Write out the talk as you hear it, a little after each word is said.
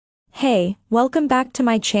Hey, welcome back to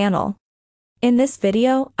my channel. In this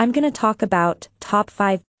video, I'm gonna talk about top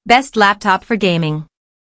 5 best laptop for gaming.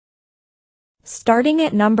 Starting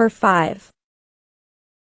at number 5.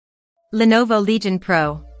 Lenovo Legion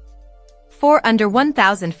Pro. For under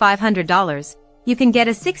 $1,500, you can get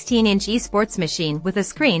a 16-inch esports machine with a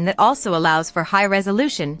screen that also allows for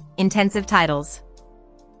high-resolution, intensive titles.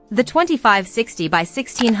 The 2560 by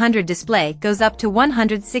 1600 display goes up to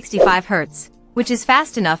 165 Hz, which is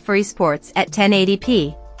fast enough for esports at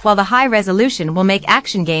 1080p, while the high resolution will make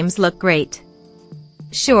action games look great.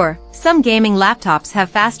 Sure, some gaming laptops have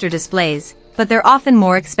faster displays, but they're often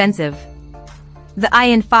more expensive. The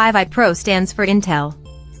i5i Pro stands for Intel.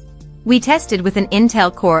 We tested with an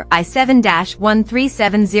Intel Core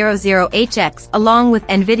i7-13700HX along with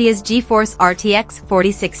NVIDIA's GeForce RTX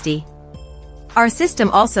 4060. Our system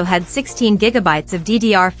also had 16 GB of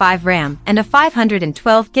DDR5 RAM and a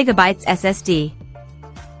 512 GB SSD.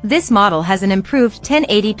 This model has an improved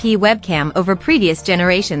 1080p webcam over previous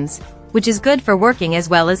generations, which is good for working as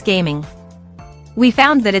well as gaming. We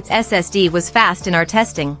found that its SSD was fast in our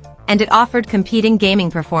testing, and it offered competing gaming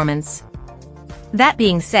performance. That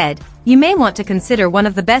being said, you may want to consider one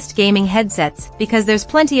of the best gaming headsets because there's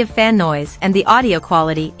plenty of fan noise and the audio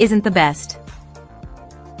quality isn't the best.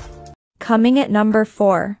 Coming at number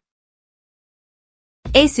 4.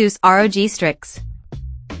 Asus ROG Strix.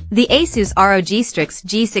 The Asus ROG Strix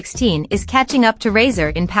G16 is catching up to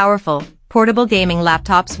Razer in powerful, portable gaming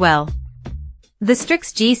laptops well. The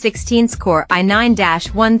Strix G16's Core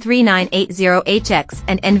i9-13980HX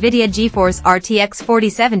and NVIDIA GeForce RTX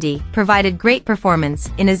 4070 provided great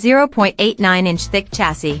performance in a 0.89-inch thick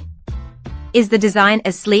chassis. Is the design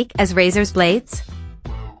as sleek as Razer's blades?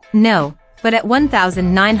 No, but at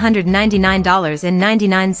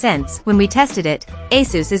 $1,999.99 when we tested it,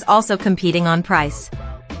 Asus is also competing on price.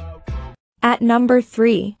 At number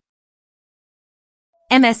 3.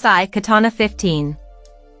 MSI Katana 15.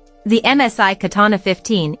 The MSI Katana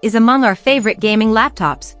 15 is among our favorite gaming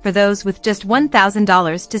laptops for those with just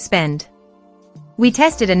 $1,000 to spend. We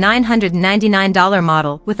tested a $999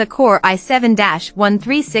 model with a Core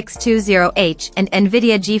i7-13620H and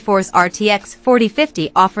NVIDIA GeForce RTX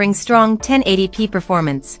 4050 offering strong 1080p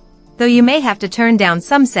performance, though you may have to turn down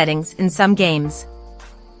some settings in some games.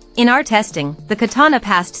 In our testing, the Katana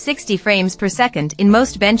passed 60 frames per second in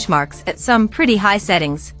most benchmarks at some pretty high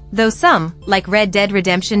settings, though some, like Red Dead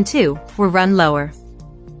Redemption 2, were run lower.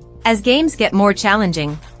 As games get more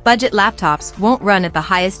challenging, budget laptops won't run at the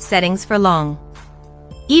highest settings for long.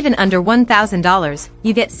 Even under $1,000,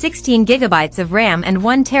 you get 16 GB of RAM and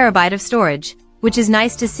 1 TB of storage, which is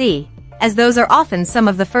nice to see, as those are often some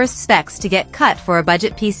of the first specs to get cut for a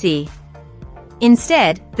budget PC.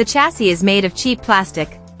 Instead, the chassis is made of cheap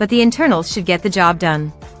plastic, but the internals should get the job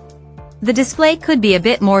done. The display could be a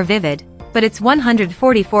bit more vivid, but its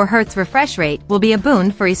 144 Hz refresh rate will be a boon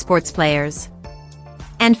for esports players.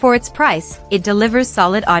 And for its price, it delivers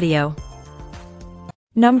solid audio.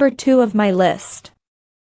 Number 2 of my list.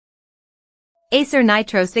 Acer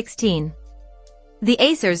Nitro 16. The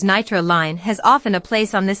Acer's Nitro line has often a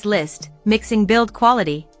place on this list, mixing build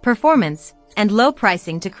quality, performance, and low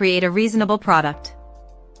pricing to create a reasonable product.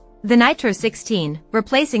 The Nitro 16,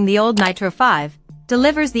 replacing the old Nitro 5,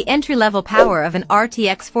 delivers the entry-level power of an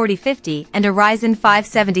RTX 4050 and a Ryzen 5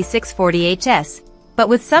 7640HS, but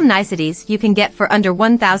with some niceties you can get for under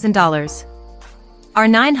 $1,000. Our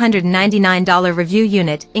 $999 review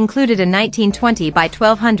unit included a 1920 by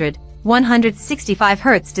 1200, 165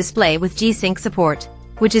 Hz display with G-Sync support,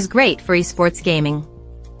 which is great for esports gaming.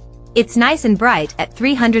 It's nice and bright at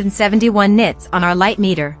 371 nits on our light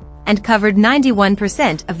meter, and covered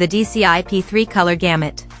 91% of the DCI-P3 color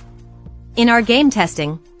gamut. In our game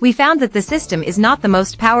testing, we found that the system is not the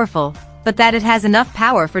most powerful, but that it has enough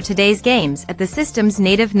power for today's games at the system's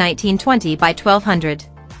native 1920 by 1200.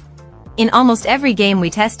 In almost every game we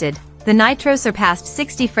tested, the Nitro surpassed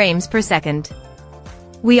 60 frames per second.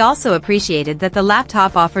 We also appreciated that the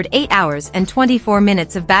laptop offered 8 hours and 24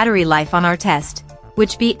 minutes of battery life on our test,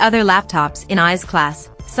 which beat other laptops in I's class,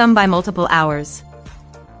 some by multiple hours.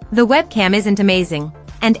 The webcam isn't amazing,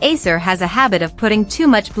 and Acer has a habit of putting too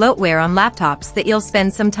much bloatware on laptops that you'll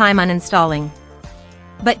spend some time uninstalling.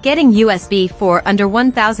 But getting USB 4 under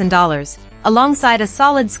 $1,000, alongside a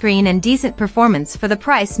solid screen and decent performance for the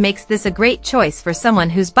price makes this a great choice for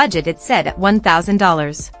someone whose budget is set at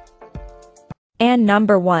 $1,000. And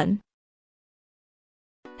number 1.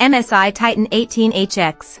 MSI Titan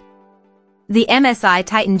 18HX. The MSI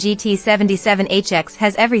Titan GT77HX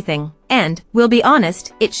has everything, and, we'll be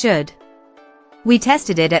honest, it should. We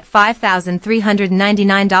tested it at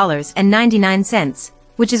 $5,399.99,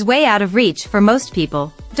 which is way out of reach for most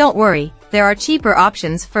people. Don't worry, there are cheaper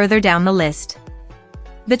options further down the list.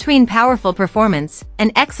 Between powerful performance,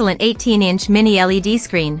 an excellent 18-inch mini LED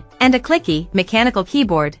screen, and a clicky, mechanical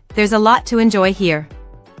keyboard, there's a lot to enjoy here.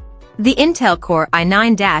 The Intel Core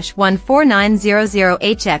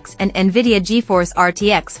i9-14900HX and NVIDIA GeForce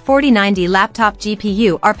RTX 4090 laptop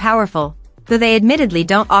GPU are powerful, though they admittedly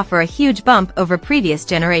don't offer a huge bump over previous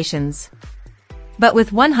generations. But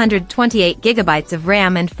with 128GB of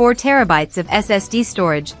RAM and 4TB of SSD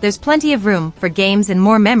storage, there's plenty of room for games and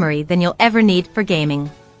more memory than you'll ever need for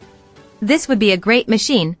gaming. This would be a great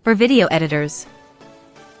machine for video editors.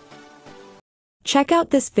 Check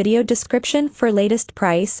out this video description for latest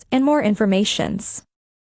price and more informations.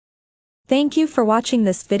 Thank you for watching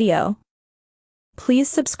this video. Please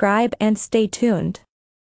subscribe and stay tuned.